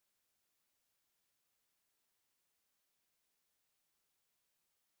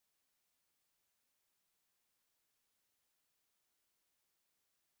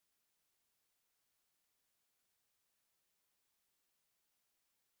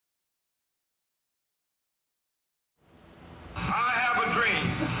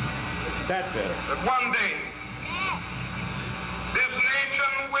That's better. That one day, this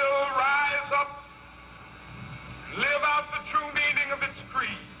nation will rise up and live out the true meaning of its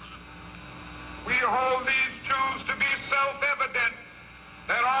creeds. We hold these truths to be self-evident,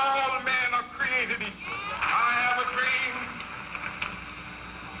 that all men are created equal. I have a dream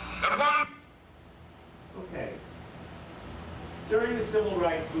that one... Okay. During the Civil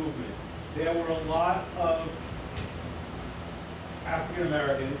Rights Movement, there were a lot of African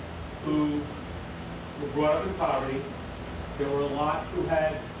Americans who were brought up in poverty. There were a lot who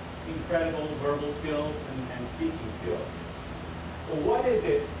had incredible verbal skills and speaking skills. But what is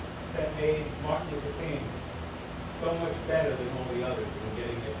it that made Martin Luther King so much better than all the others in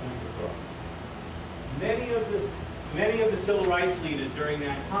getting their point across? Many of the civil rights leaders during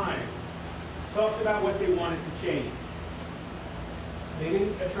that time talked about what they wanted to change. They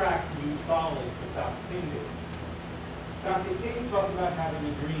didn't attract new followers as Dr. King did. Dr. King talked about having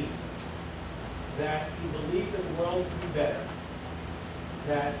a dream, that he believed that the world could be better,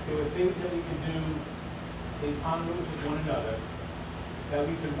 that there were things that we could do in congruence with one another, that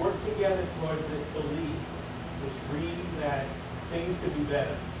we could work together towards this belief, this dream that things could be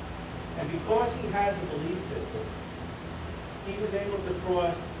better. And because he had the belief system, he was able to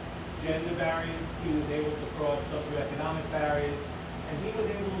cross gender barriers, he was able to cross socioeconomic barriers, and he was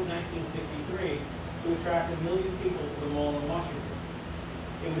able in 1963 to attract 1 million people to the mall in Washington.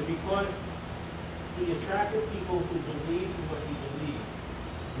 It was because he attracted people who believed in what he believed,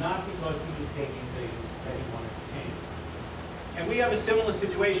 not because he was taking things that he wanted to change. And we have a similar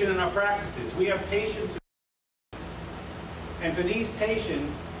situation in our practices. We have patients, and for these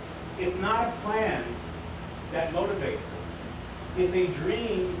patients, it's not a plan that motivates them. It's a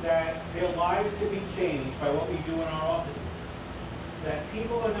dream that their lives could be changed by what we do in our offices. That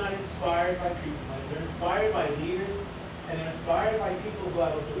people are not inspired by treatment plans. They're inspired by leaders, and they're inspired by people who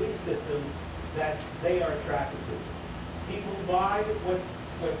have a belief system that they are attracted to. People buy what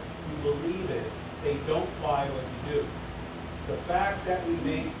you believe in. They don't buy what you do. The fact that we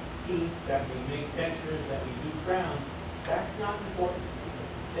make teeth, that we make dentures, that we do crowns, that's not important.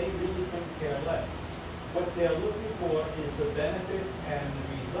 They really couldn't care less. What they're looking for is the benefits and the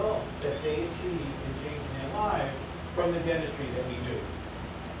results that they achieve in changing their lives from the dentistry that we do.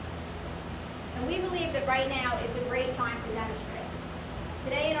 And we believe that right now is a great time for dentistry.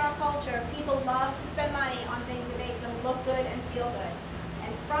 Today in our culture, people love to spend money on things that make them look good and feel good.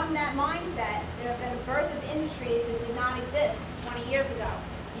 And from that mindset, there have been a birth of industries that did not exist 20 years ago.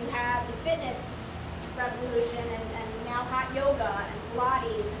 You have the fitness revolution and now hot yoga and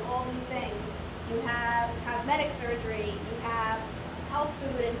Pilates and all these things. You have cosmetic surgery. You have health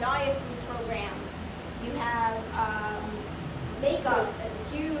food and diet food programs. You have makeup, a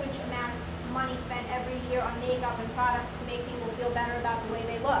huge amount of money spent every year on makeup and products to make people feel better about the way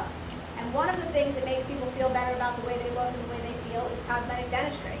they look. And one of the things that makes people feel better about the way they look and the way they feel is cosmetic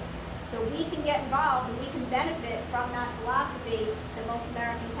dentistry. So we can get involved and we can benefit from that philosophy that most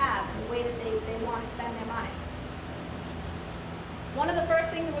Americans have and the way that they want to spend their money. One of the first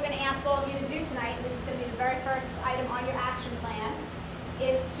things that we're going to ask all of you to do tonight, and this is going to be the very first item on your action plan,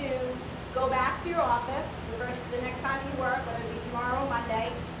 is to go back to your office the next time you work, whether it be tomorrow or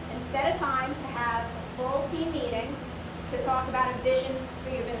Monday, and set a time to have a full team meeting to talk about a vision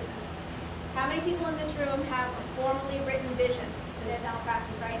for your business. How many people in this room have a formally written vision for their dental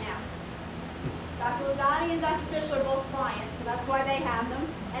practice right now? Dr. Lazzati and Dr. Fischler are both clients, so that's why they have them.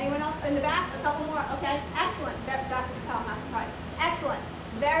 Anyone else in the back? A couple more? Okay, excellent. Dr. Patel, I'm not surprised. Excellent.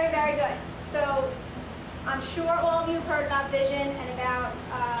 Very, very good. So I'm sure all of you have heard about vision and about,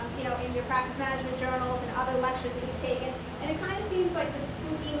 in your practice management journals and other lectures that you've taken. And it kind of seems like the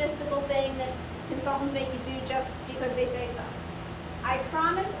spooky, mystical thing that consultants make you do just because they say so. I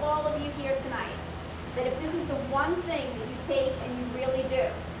promise all of you here tonight that if this is the one thing that you take and you really do,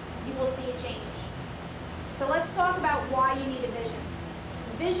 you will see a change. So let's talk about why you need a vision.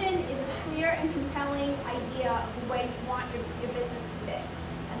 Vision is a clear and compelling idea of the way you want your business to be.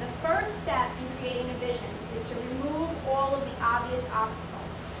 And the first step in creating a vision is to remove all of the obvious obstacles.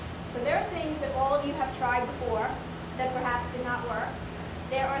 So there are things that all of you have tried before that perhaps did not work.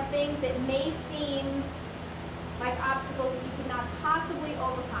 There are things that may seem like obstacles that you could not possibly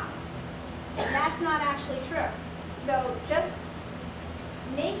overcome. And that's not actually true. So just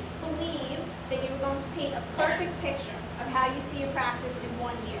make believe that you're going to paint a perfect picture of how you see your practice in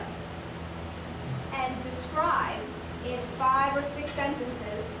 1 year. And describe in 5 or 6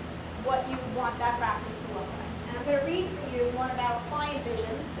 sentences what you want that practice to look like. And I'm going to read for you one of our client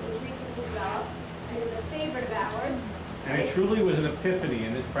visions that was recently developed. It is a favorite of ours. And it truly was an epiphany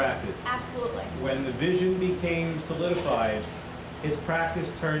in this practice. Absolutely. When the vision became solidified, his practice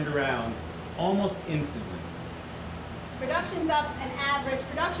turned around almost instantly. Production's up an average,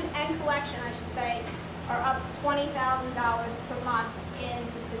 production and collection, I should say, are up $20,000 per month in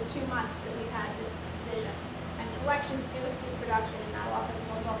the 2 months that we've had this vision. And collections do exceed production in that office, and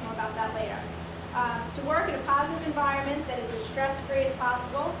we'll talk more about that later. To work in a positive environment that is as stress-free as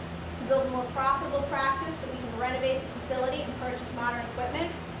possible, to build a more profitable practice so we can renovate the facility and purchase modern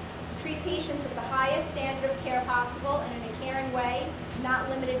equipment, to treat patients at the highest standard of care possible and in a caring way, not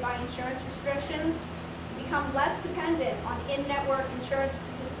limited by insurance restrictions, to become less dependent on in-network insurance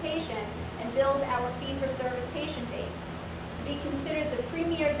participation and build our fee-for-service patient base, to be considered the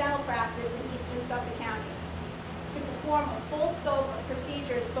premier dental practice in Eastern Suffolk County, to perform a full scope of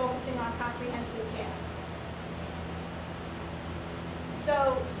procedures focusing on comprehensive care.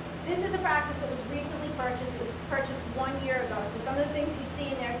 So this is a practice that was recently purchased. It was purchased 1 year ago. So some of the things that you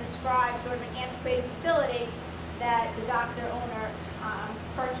see in there describe sort of an antiquated facility that the doctor owner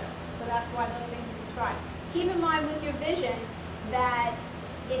purchased. So that's why those things are described. Keep in mind with your vision that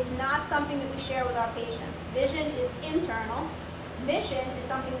it's not something that we share with our patients. Vision is internal. Mission is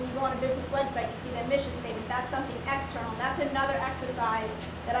something when you go on a business website, you see that mission statement. That's something external. That's another exercise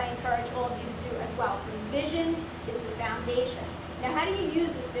that I encourage all of you to do as well. The vision is the foundation. Now, how do you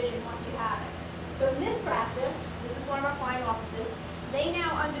use this vision once you have it? So in this practice, this is one of our client offices, they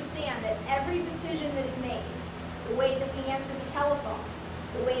now understand that every decision that is made, the way that we answer the telephone,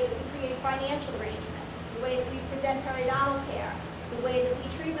 the way that we create financial arrangements, the way that we present periodontal care, the way that we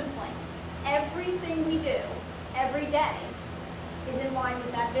treatment plan, everything we do every day is in line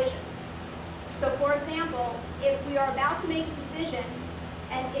with that vision. So for example, if we are about to make a decision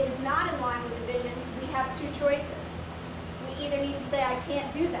and it is not in line with the vision, we have two choices. We either need to say, I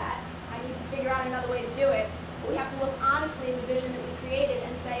can't do that, I need to figure out another way to do it, or we have to look honestly at the vision that we created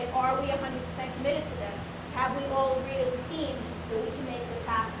and say, are we 100% committed to this? Have we all agreed as a team that we can make this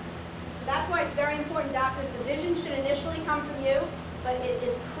happen? So that's why it's very important, doctors, the vision should initially come from you, but it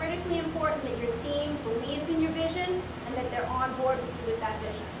is critically important that your team believes in your vision and that they're on board with you with that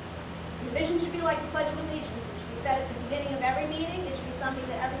vision. Your vision should be like the Pledge of Allegiance. It should be said at the beginning of every meeting. It should be something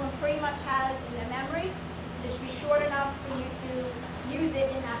that everyone pretty much has in their memory. It should be short enough for you to use it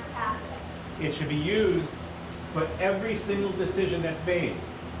in that capacity. It should be used for every single decision that's made.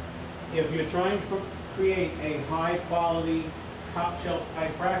 If you're trying to create a high-quality, top-shelf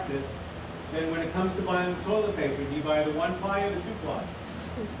type practice, then when it comes to buying toilet paper, do you buy the 1-ply or the 2-ply?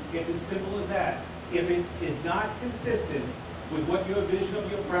 It's as simple as that. If it is not consistent with what your vision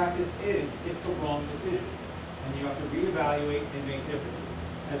of your practice is, it's the wrong decision. And you have to reevaluate and make differences.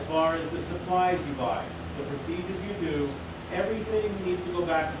 As far as the supplies you buy, the procedures you do, everything needs to go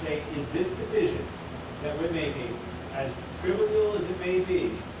back and say, is this decision that we're making, as trivial as it may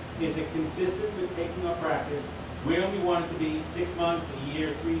be, is it consistent with taking our practice where we want it to be 6 months, a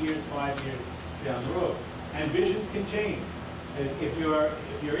year, 3 years, 5 years down the road? And visions can change. If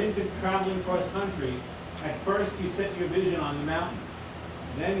you're into traveling across country, at first you set your vision on the mountain.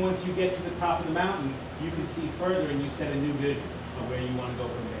 Then once you get to the top of the mountain, you can see further and you set a new vision of where you want to go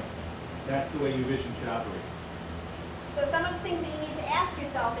from there. That's the way your vision should operate. So some of the things that you need to ask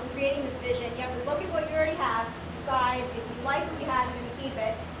yourself in creating this vision, you have to look at what you already have, decide if you like what you have, you're going to keep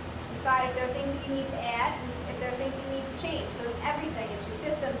it, decide if there are things that you need to add, and if there are things you need to change. So it's everything. It's your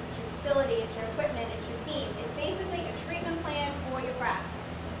systems, it's your facility, it's your equipment, it's your team. It's basically a treatment plan for your practice.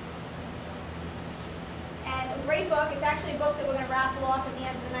 And a great book, it's actually a book that we're going to raffle off at the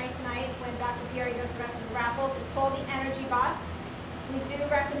end of the night tonight when Dr. Pieri does the rest of the raffles. It's called The Energy Bus. We do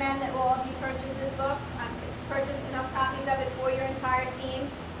recommend that all of you purchase this book. Purchase enough copies of it for your entire team.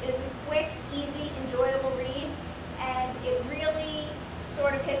 It is a quick, easy, enjoyable read, and it really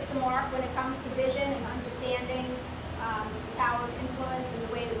sort of hits the mark when it comes to vision and